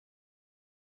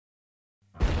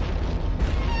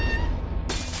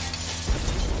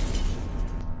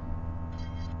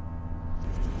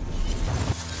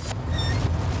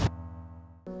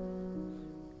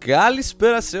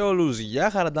Καλησπέρα σε όλους,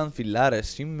 γεια χαραντάν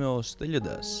φιλάρες, είμαι ο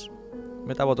Στέλιοντας.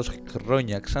 Μετά από τόσα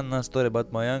χρόνια ξανά Story About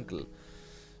My Uncle.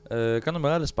 Κάνω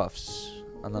μεγάλες παύσεις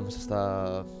ανάμεσα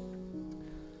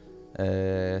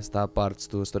στα parts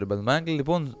του Story About My Uncle.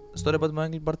 Λοιπόν, Story About My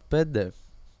Uncle Part 5.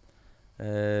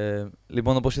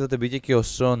 Λοιπόν, όπως είδατε μπήκε και ο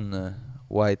Sean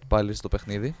White πάλι στο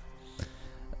παιχνίδι.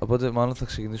 Οπότε μάλλον θα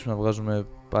ξεκινήσουμε να βγάζουμε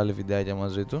πάλι βιντεάκια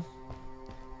μαζί του.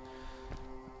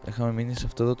 Είχαμε μείνει σε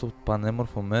αυτό εδώ το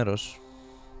πανέμορφο μέρος.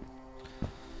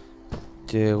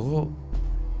 Και εγώ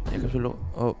για κάποιο λόγο...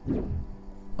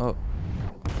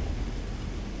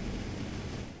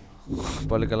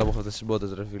 Πάλι καλά που έχω αυτές τις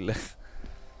μπότες ρε φίλε.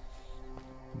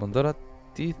 Λοιπόν τώρα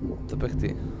τι θα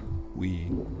παιχτεί.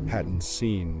 We hadn't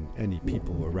seen any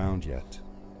people around yet,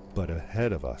 but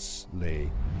ahead of us lay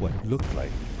what looked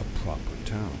like a proper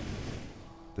town.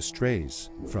 The strays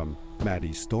from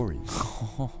Maddie's stories.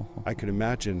 I could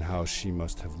imagine how she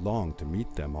must have longed to meet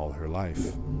them all her life.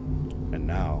 And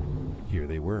now, here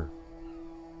they were.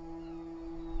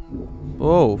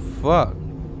 Oh, fuck.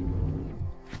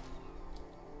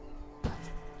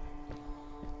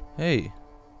 Hey.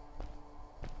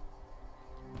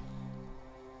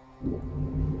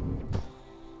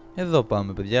 Εδώ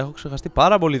πάμε παιδιά, έχω ξεχαστεί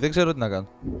πάρα πολύ, δεν ξέρω τι να κάνω.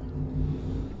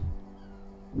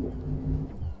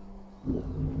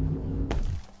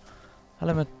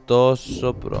 Αλλά είμαι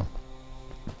τόσο προ.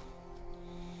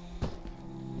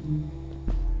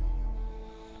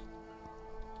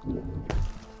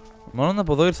 Μόνο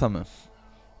από εδώ ήρθαμε.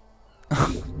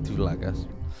 Τι βλάκας.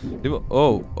 Λοιπόν,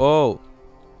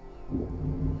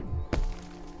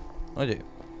 Οκ.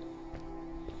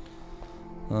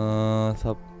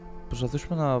 Θα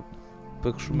προσπαθήσουμε να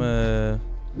παίξουμε,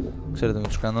 ξέρετε, με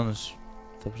τους κανόνες.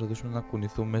 Θα προσπαθήσουμε να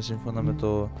κουνηθούμε σύμφωνα με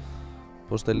το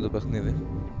πώς θέλει το παιχνίδι.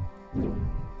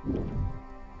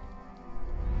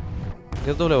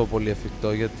 Δεν το βλέπω πολύ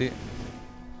εφικτό γιατί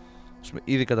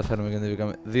ήδη καταφέραμε και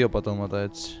ανεβήκαμε 2 πατώματα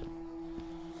έτσι.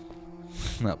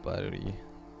 Να πάρει οργή.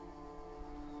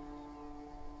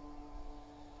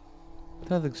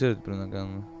 Δεν ξέρω τι πρέπει να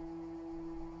κάνουμε.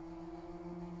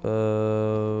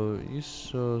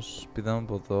 Ίσως πηδάμε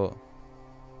από εδώ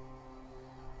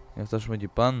για να φτάσουμε εκεί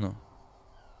πάνω.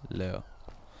 Λέω.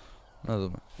 Να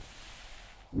δούμε.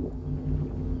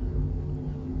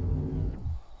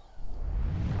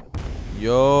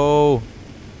 Yo!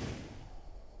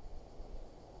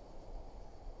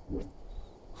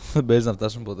 Δεν παίζει να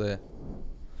φτάσουμε ποτέ.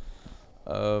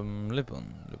 Λοιπόν.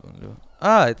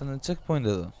 Α, ήταν checkpoint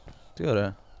εδώ. Τι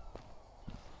ωραία.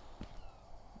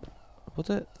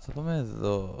 Οπότε θα πάμε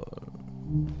εδώ.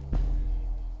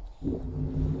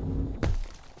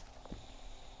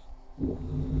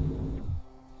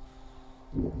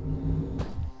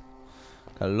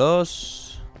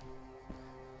 Καλώς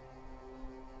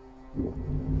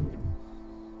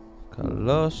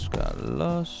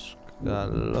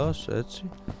έτσι.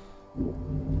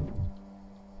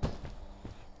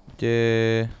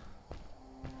 Και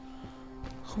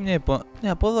έχω μια ναι,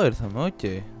 από εδώ ήρθαμε, οκ.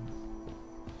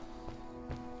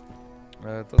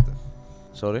 Τότε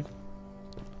sorry.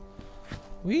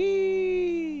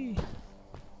 Whee!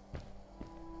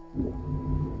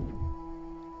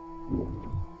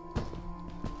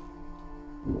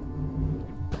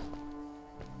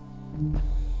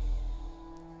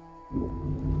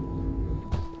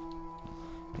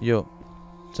 Yo,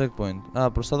 checkpoint.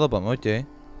 Α, προς τα εδώ πάμε, οκ.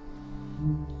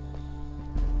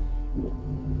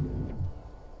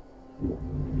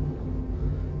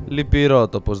 Λυπηρό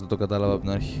το πως δεν το κατάλαβα από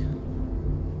την αρχή.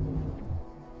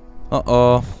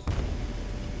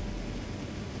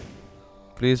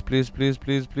 Please.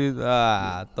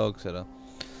 Α, το ήξερα.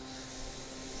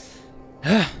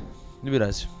 Δεν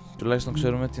πειράζει. Τουλάχιστον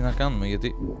ξέρουμε τι να κάνουμε,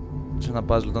 γιατί σε ένα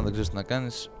puzzle όταν δεν ξέρεις τι να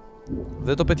κάνεις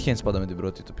δεν το πετυχαίνεις πάντα με την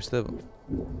πρώτη, το πιστεύω.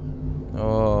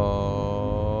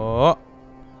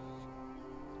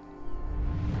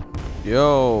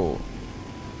 Yo.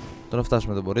 Τώρα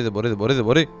φτάσουμε, δεν μπορεί.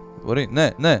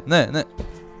 Ναι. Cool.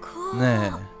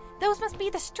 Ναι. Those must be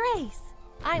the strays.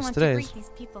 I want to greet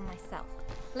these people myself.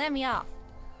 Let me off.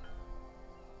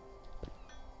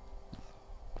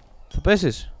 Θα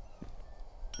πέσεις.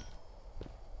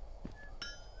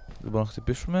 Δεν μπορούμε να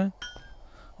χτυπήσουμε.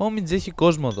 Ο Μιτζ έχει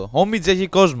κόσμο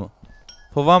εδώ.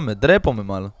 Φοβάμαι, ντρέπομαι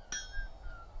μάλλον.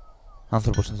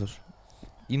 Άνθρωπος είναι αυτός.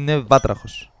 Είναι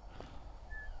βάτραχος.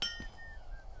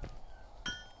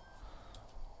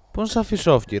 Πώς να σε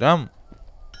αφήσω off, κυρά μου.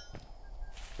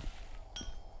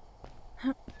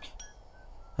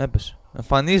 Έπεσε.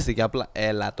 Εμφανίστηκε απλά.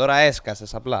 Έλα, τώρα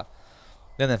έσκασες απλά.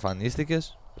 Δεν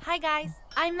εμφανίστηκες. Hi guys,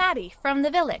 I'm Maddie from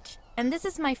the village, and this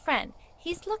is my friend.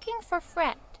 He's looking for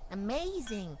Fred.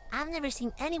 Amazing. I've never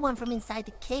seen anyone from inside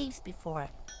the caves before.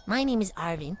 My name is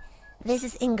Arvin. This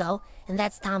is Ingo, and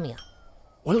that's Tamia.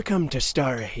 Welcome to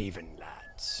Starhaven,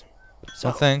 lads.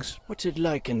 So, thanks. What's it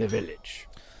like in the village?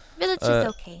 Village is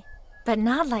okay, but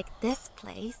not like this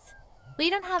place. We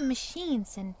don't have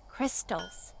machines and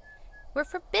crystals.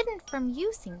 We're forbidden from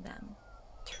using them.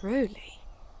 Truly.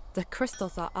 The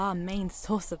crystals are our main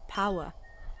source of power.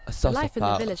 A source Life of in the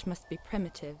power. village must be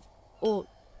primitive. Or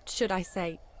should I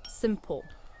say, simple.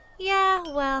 Yeah,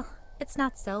 well, it's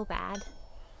not so bad.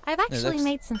 I've actually that's-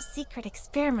 made some secret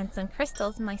experiments on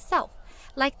crystals myself,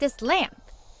 like this lamp.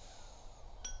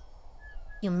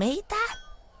 You made that?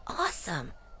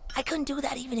 Awesome. I couldn't do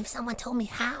that even if someone told me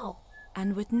how.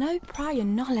 And with no prior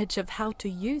knowledge of how to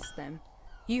use them,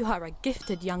 you are a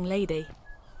gifted young lady.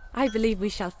 I believe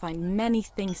we shall find many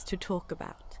things to talk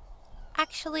about.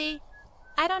 Actually,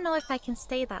 I don't know if I can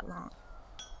stay that long.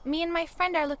 Me and my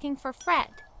friend are looking for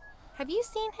Fred. Have you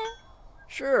seen him?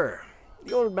 Sure.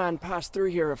 The old man passed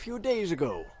through here a few days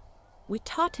ago. We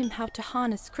taught him how to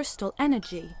harness crystal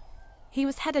energy. He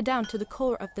was headed down to the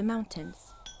core of the mountains.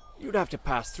 You'd have to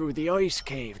pass through the ice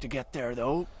cave to get there,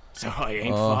 though. So I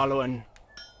ain't following.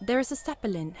 There is a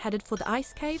Zeppelin headed for the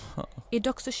ice cave. It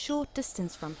docks a short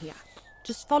distance from here.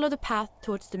 Just follow the path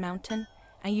towards the mountain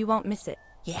and you won't miss it.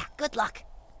 Yeah, good luck.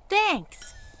 Thanks!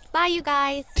 Bye, you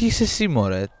guys! Τι είσαι εσύ,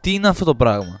 μωρέ, τι είναι αυτό το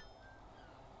πράγμα?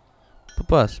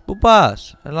 Πού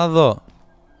πας, έλα εδώ.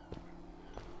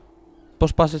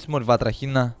 Πώς πας έτσι, μωρή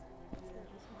βατραχίνα?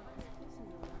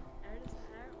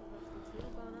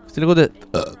 Αυτοί λέγονται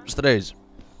Straits.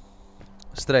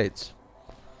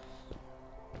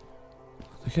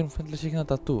 Το χέρι μου φαίνεται λες έχει ένα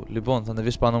τατού. Λοιπόν, θα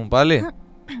ανεβείς πάνω μου πάλι?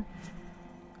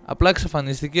 Απλά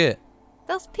εξαφανίστηκε.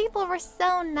 Those people were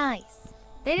so nice.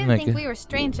 They didn't think we were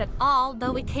strange at all,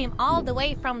 though we came all the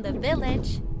way from the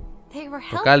village. They were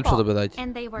κάλυψε το helpful, παιδάκι.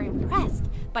 and they were impressed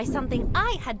by something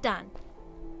I had done.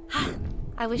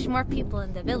 I wish more people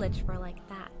in the village were like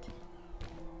that.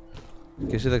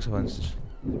 Και εσύ θα εξαφανιστείς.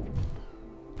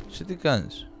 Εσύ τι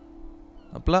κάνεις?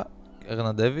 Απλά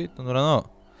αγναντεύει τον ουρανό.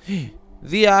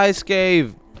 The Ice Cave!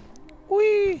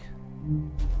 Ουί!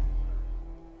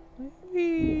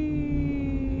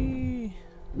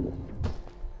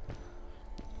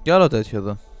 Και άλλο τέτοιο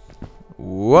εδώ.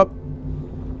 Ουαπ!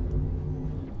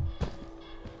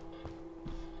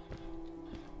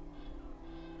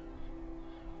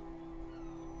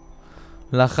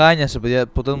 Λαχάνια σε παιδιά,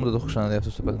 ποτέ δεν το έχω ξαναδεί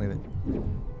αυτό στο παιχνίδι.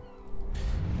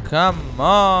 Come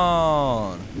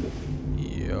on!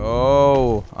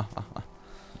 Yo!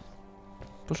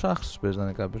 Πώς άχρηστος παίζει να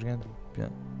είναι κάποιος, για να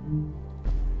πια.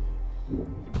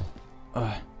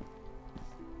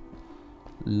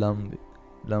 Λάμπη.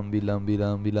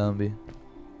 Λάμπη.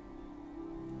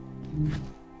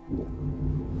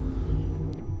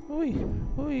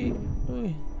 Ουι.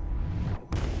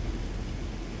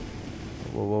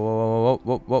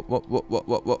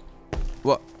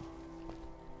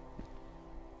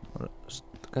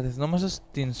 Κατευθυνόμαστε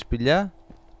στην σπηλιά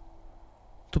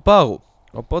του πάγου.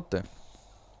 Οπότε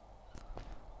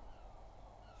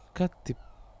κάτι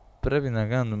πρέπει να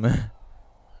κάνουμε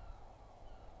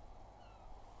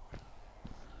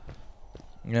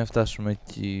για να φτάσουμε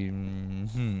εκεί.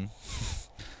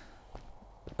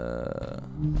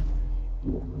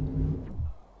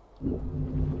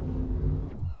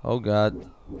 Oh god.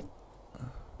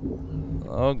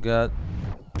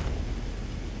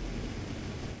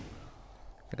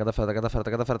 Τα κατάφερα.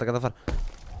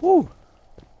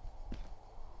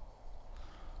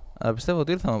 Αλλά πιστεύω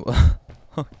ότι ήρθαμε από...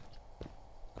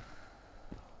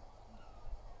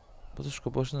 Οπότε ο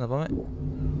σκοπός είναι να πάμε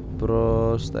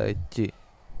προς τα εκεί.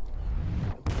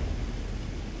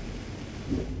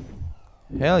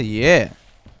 Hell yeah!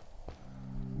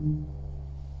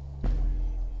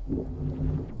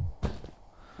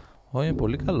 Είναι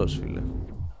πολύ καλός, φίλε.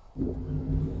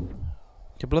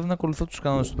 Και απλά δεν ακολουθώ τους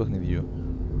κανόνες του παιχνιδιού.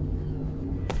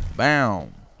 Bam!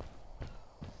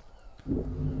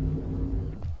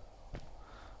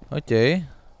 Οκ.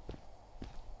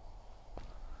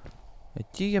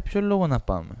 Εκεί για ποιο λόγο να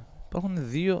πάμε? Υπάρχουν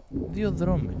δύο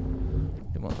δρόμοι.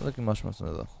 Λοιπόν, θα δοκιμάσουμε αυτόν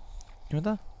εδώ. Και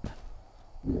μετά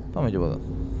πάμε και από εδώ.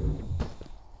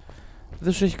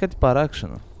 Δεν σου έχει κάτι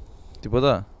παράξενο?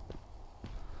 Τίποτα?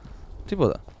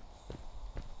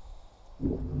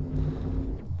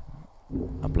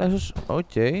 Απλά ίσως...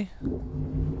 Οκ.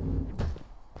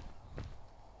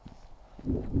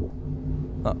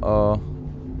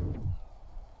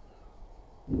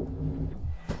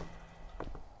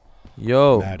 Yo.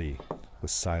 Maddie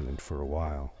was silent for a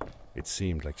while. It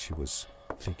seemed like she was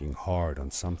thinking hard on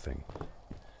something.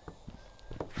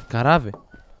 Καράβι.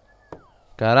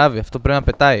 Καράβι, αυτό πρέπει να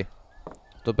πετάει.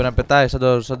 Αυτό πρέπει να πετάει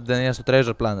σαν την ταινία στο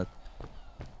Treasure Planet.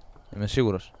 Είμαι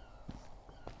σίγουρος.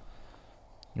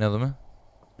 Για να δούμε.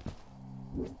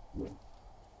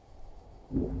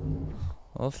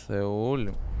 Ω Θεούλη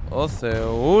μου. Ω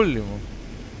Θεούλη μου.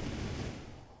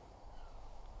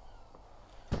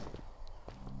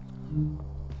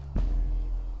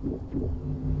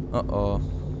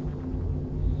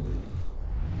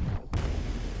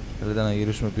 Θέλετε να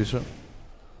γυρίσουμε πίσω.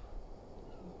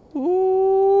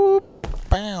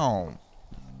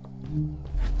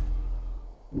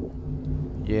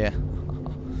 Yeah.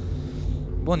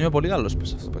 Λοιπόν, είμαι πολύ καλός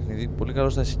σε αυτό το παιχνίδι. Πολύ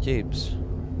καλός στα escapes.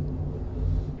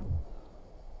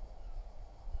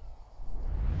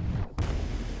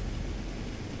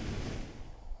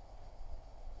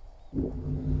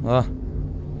 Α.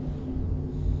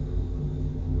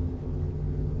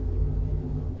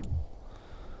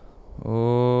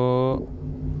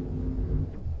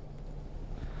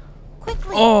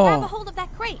 Quickly, Oh. grab a hold of that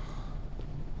crate.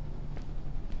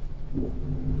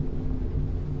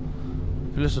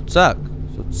 Φίλε, στο τσακ.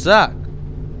 Στο τσακ.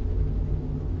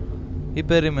 Ή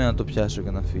περίμενα να το πιάσω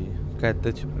και να φύγει. Κάτι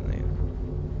τέτοιο πρέπει να είναι.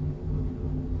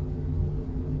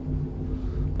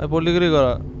 Πάει πολύ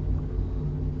γρήγορα.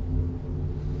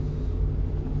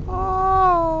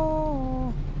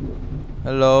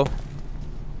 Hello.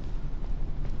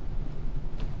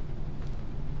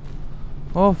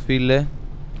 Ω, φίλε.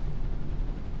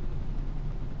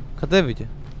 Κατέβηκε.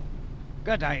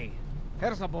 Good day.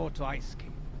 Here's a boat to Ice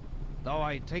Cave. Though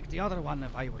I'd take the other one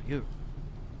if I were you.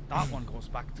 That one goes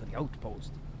back to the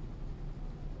outpost.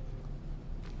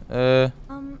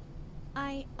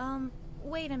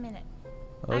 Wait a minute.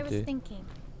 I was Okay. thinking.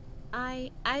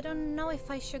 I don't know if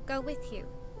I should go with you.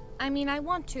 I mean, I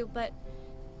want to, but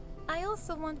I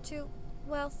also want to,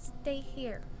 well, stay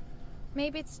here.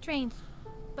 Maybe it's strange,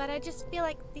 but I just feel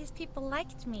like these people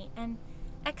liked me and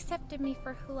accepted me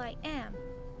for who I am.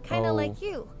 Kind of like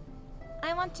you.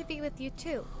 I want to be with you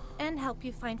too, and help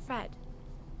you find Fred.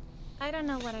 I don't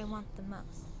know what I want the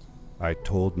most. I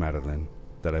told Madeline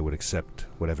that I would accept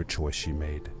whatever choice she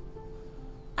made.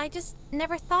 I just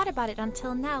never thought about it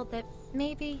until now that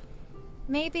maybe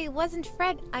it wasn't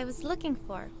Fred I was looking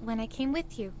for when I came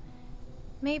with you.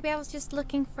 Maybe I was just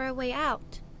looking for a way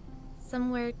out.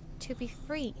 Somewhere to be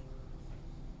free.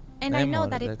 And I know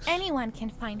that if anyone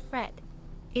can find Fred,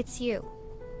 it's you.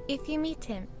 If you meet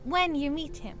him, when you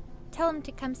meet him, tell him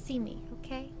to come see me,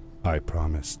 okay? I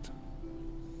promised.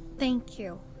 Thank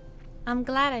you. I'm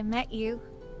glad I met you.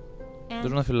 And Δώσ'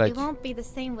 μου ένα φυλάκι. it won't be the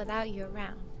same without you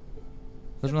around.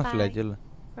 Δώσ' μου ένα φυλάκι, έλα.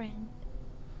 Friend.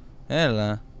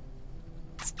 Έλα.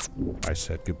 I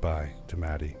said goodbye to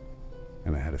Maddie,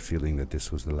 and I had a feeling that this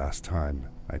was the last time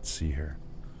I'd see her.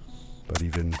 But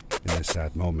even in this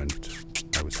sad moment,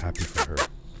 I was happy for her.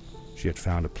 She had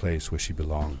found a place where she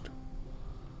belonged.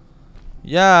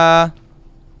 Γεια!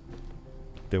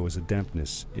 There was a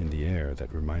dampness in the air that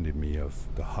reminded me of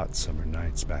the hot summer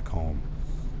nights back home.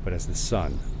 But as the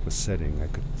sun was setting, I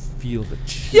could feel the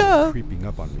chill creeping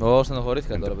up on me. Ω,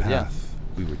 στενοχωρήθηκα And τώρα, the παιδιά.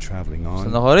 path we were traveling on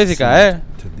Στενοχωρήθηκα,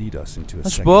 seemed to lead us into a Να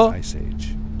σου second πω. ice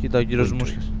age. Κοίτα ο κύριος Winter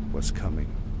Μούσχης. was coming.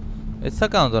 Τι θα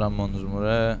κάνω τώρα μόνος μου,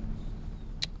 ρε.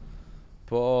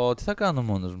 Πω, τι θα κάνω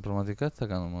μόνος μου, πραγματικά τι θα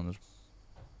κάνω μόνος μου.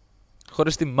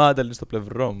 Χωρίς τη Μάνταλιν στο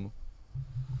πλευρό μου.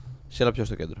 Σέλα πιο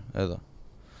στο κέντρο, εδώ.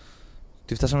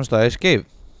 Τι φτάσαμε στο Ice Cave.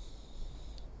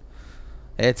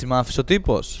 Έτσι μ' άφησε ο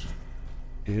τύπος.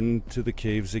 Into the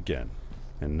caves again.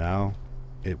 And now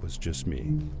it was just me.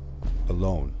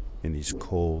 Alone in these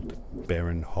cold,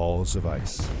 barren halls of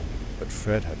ice. But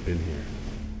Fred had been here.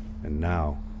 And now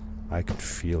I could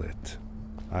feel it.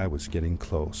 I was getting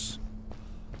close.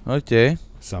 Οκ.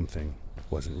 Something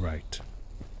wasn't right.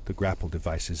 The grapple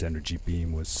device's energy beam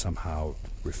was somehow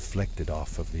reflected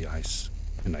off of the ice,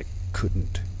 and I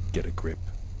couldn't get a grip.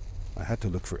 I had to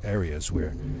look for areas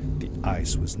where the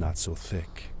ice was not so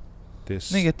thick.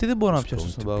 This Ναι, γιατί δεν μπορώ να was πιάσω going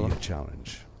στον to πάγο. be a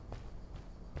challenge.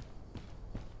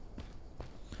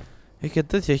 Έχει και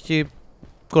τέτοια, έχει και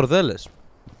κορδέλες.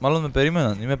 Μάλλον με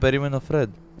περίμεναν ή με περίμενε ο Φρεντ.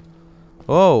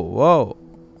 Wow.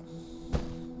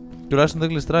 Τουλάχιστον δεν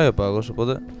γλιστράει ο πάγος,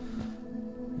 οπότε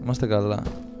είμαστε καλά.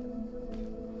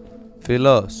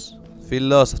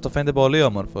 Φιλός, αυτό φαίνεται πολύ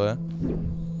όμορφο,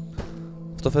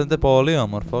 Αυτό φαίνεται πολύ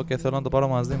όμορφο και θέλω να το πάρω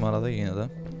μαζί μου, αλλά δεν γίνεται.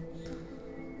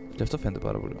 Και αυτό φαίνεται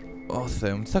πάρα πολύ. Ω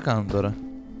Θεέ μου, τι θα κάνουμε τώρα.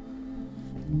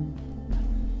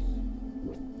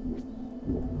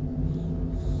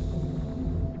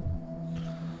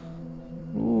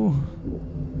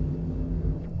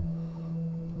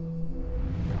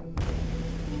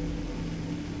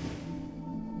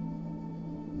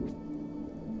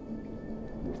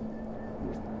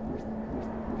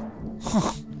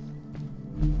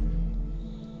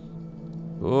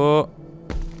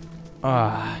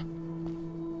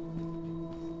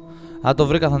 Α, το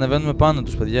βρήκα, θα ανεβαίνουμε πάνω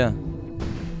τους, παιδιά.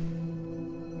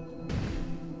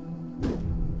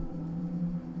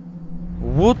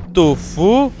 What the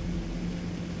fuck?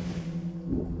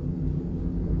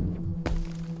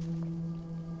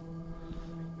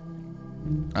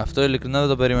 Αυτό ειλικρινά δεν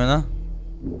το περίμενα.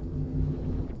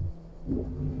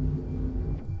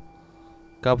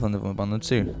 Κάπου θα ανέβουμε πάνω,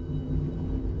 έτσι.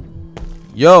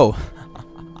 Yo!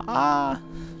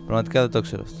 Πραγματικά δεν το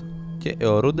ξέρω αυτό. Και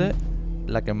αιωρούνται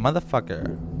like a motherfucker.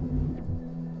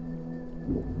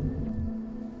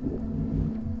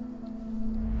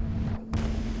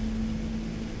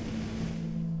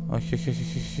 Όχι, όχι, όχι,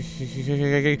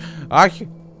 όχι, όχι, όχι.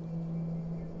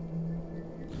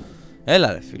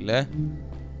 Έλα ρε φίλε.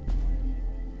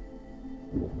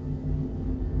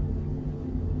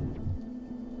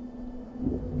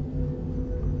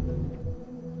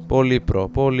 Πολύ προ,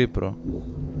 πολύ προ.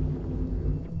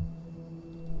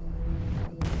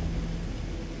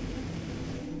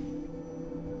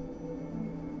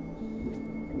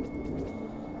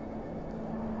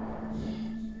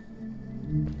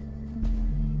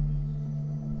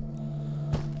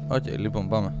 Οκ, λοιπόν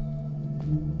πάμε.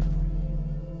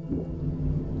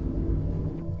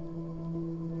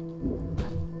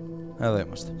 Εδώ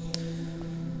είμαστε.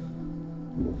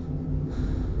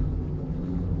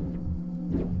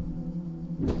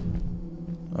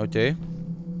 Οκ.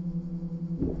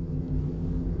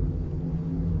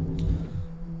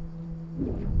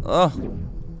 Ω.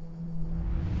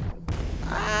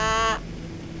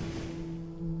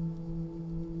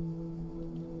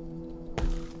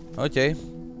 Οκ.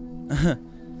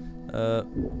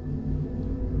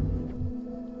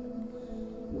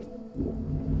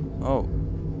 Oh.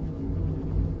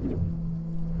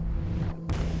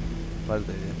 Πάλι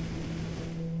τα ίδια.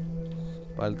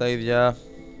 Πάλι τα ίδια.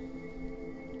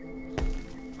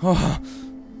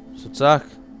 Στο τσάκ.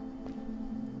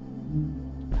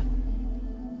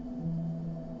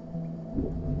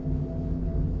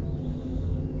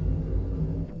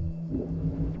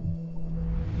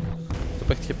 Το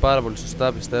παίχτηκε πάρα πολύ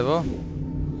σωστά, πιστεύω.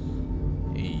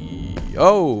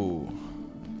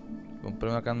 Λοιπόν,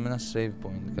 πρέπει να κάνουμε ένα save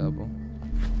point κάπου.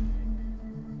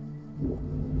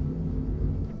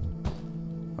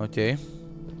 Οκ.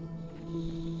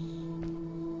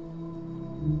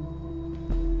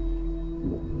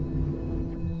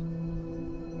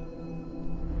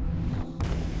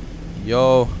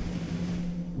 Yo.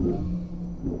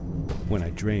 When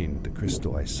I drained the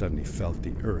crystal, I suddenly felt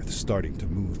the earth starting to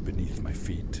move beneath my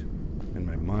feet, and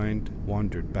my mind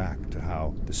wandered back to how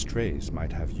the strays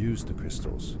might have used the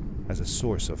crystals as a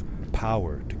source of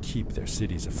power to keep their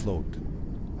cities afloat.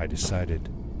 I decided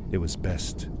it was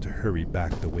best to hurry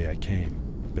back the way I came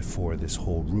before this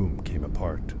whole room came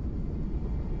apart.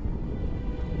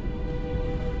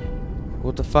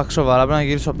 What the fuck, σοβαρά πρέπει να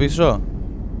γυρίσω πίσω?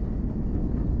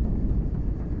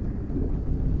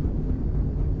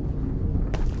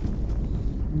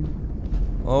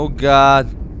 Oh god.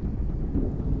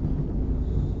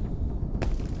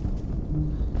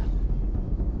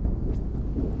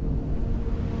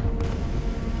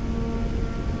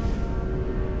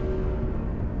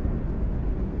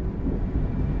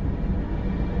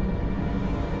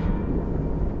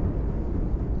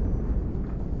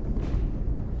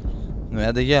 Ναι,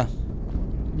 άντε γεια.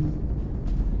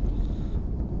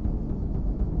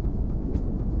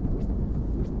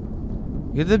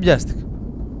 Γιατί δεν πιάστηκα?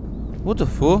 What the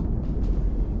fuck?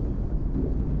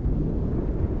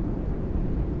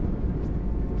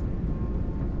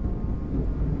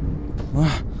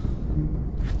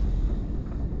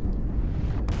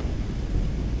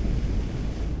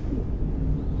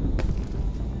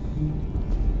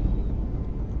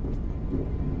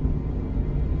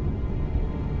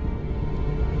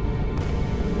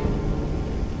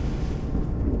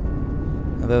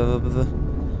 Εδώ.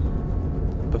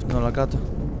 Πέφτουν όλα κάτω.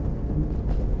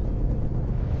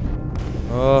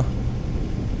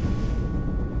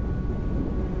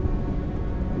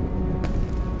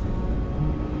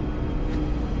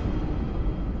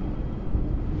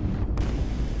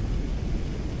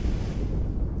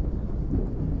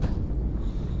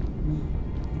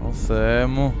 Ω Θεέ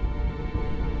μου.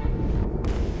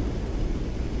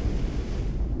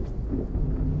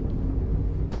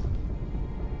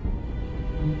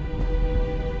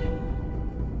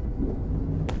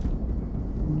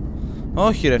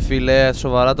 Όχι ρε φίλε,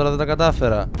 σοβαρά τώρα δεν τα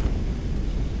κατάφερα.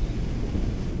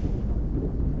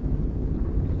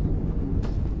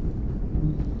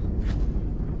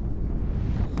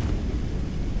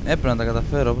 Έπρεπε να τα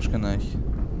καταφέρω όπως και να έχει.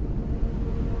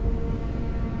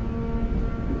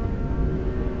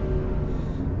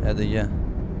 Άντε γεια.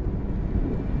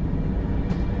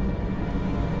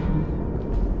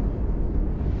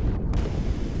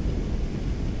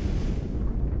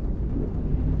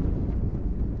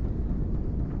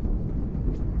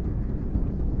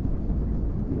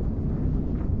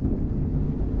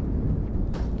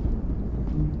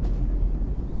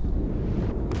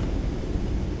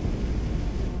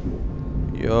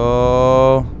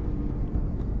 Yo.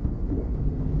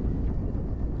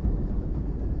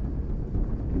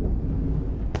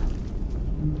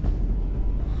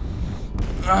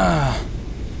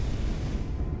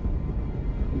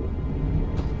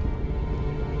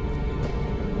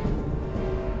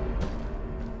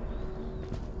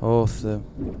 Ω Θεέ.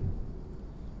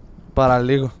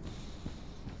 Παραλίγο.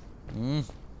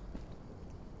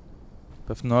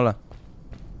 Πέφτουν όλα.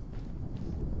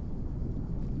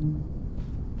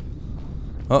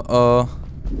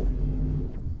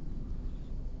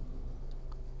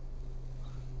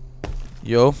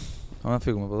 Yo. Πάμε να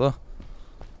φύγουμε από εδώ.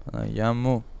 Παναγιά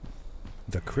μου.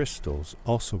 The crystals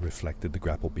also reflected the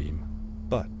grapple beam,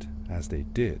 but as they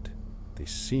did, they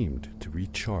seemed to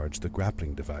recharge the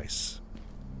grappling device.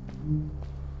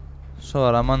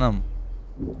 Σοβαρά, μάνα μου.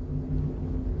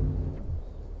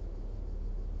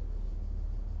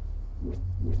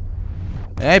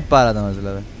 Πάρατα μας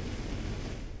δηλαδή.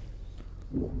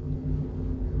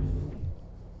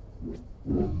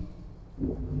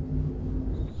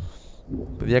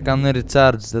 Παιδιά κάνουν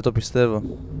recharge, δεν το πιστεύω.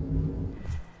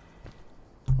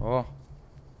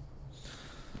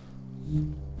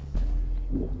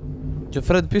 Και ο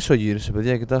Φρεντ πίσω γύρισε,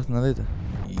 παιδιά, κοιτάξτε να δείτε.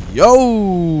 Yo!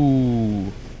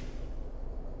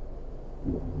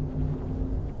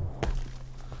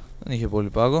 Δεν είχε πολύ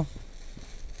πάγο.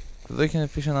 Εδώ είχε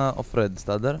αφήσει ένα ο Φρεντ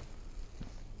στάνταρ.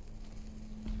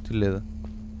 Τι λέει εδώ?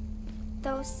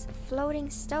 Those floating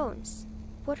stones,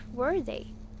 what were they?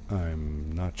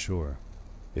 I'm not sure.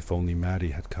 If only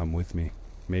Maddie had come with me,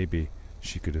 maybe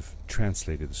she could have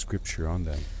translated the scripture on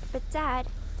them. But Dad,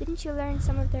 didn't you learn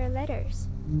some of their letters?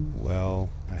 Well,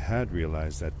 I had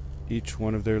realized that each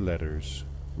one of their letters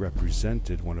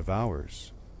represented one of ours.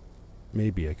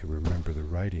 Maybe I could remember the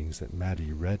writings that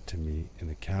Maddie read to me in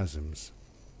the chasms.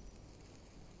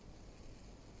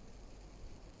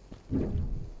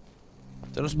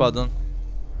 Τέλος πάντων.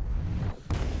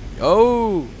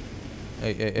 Yo!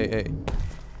 Hey.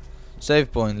 Save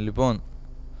point, λοιπόν.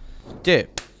 Και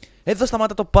εδώ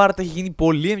σταμάτα το part. Έχει γίνει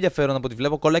πολύ ενδιαφέρον από ό,τι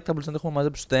βλέπω. Collectables δεν έχουμε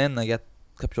μαζέψει ούτε ένα για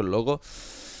κάποιο λόγο.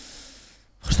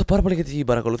 Ευχαριστώ πάρα πολύ για την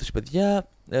παρακολούθηση, παιδιά.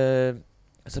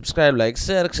 Subscribe, like,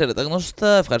 share, ξέρετε τα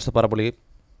γνωστά. Ευχαριστώ πάρα πολύ.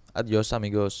 Adios,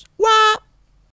 amigos.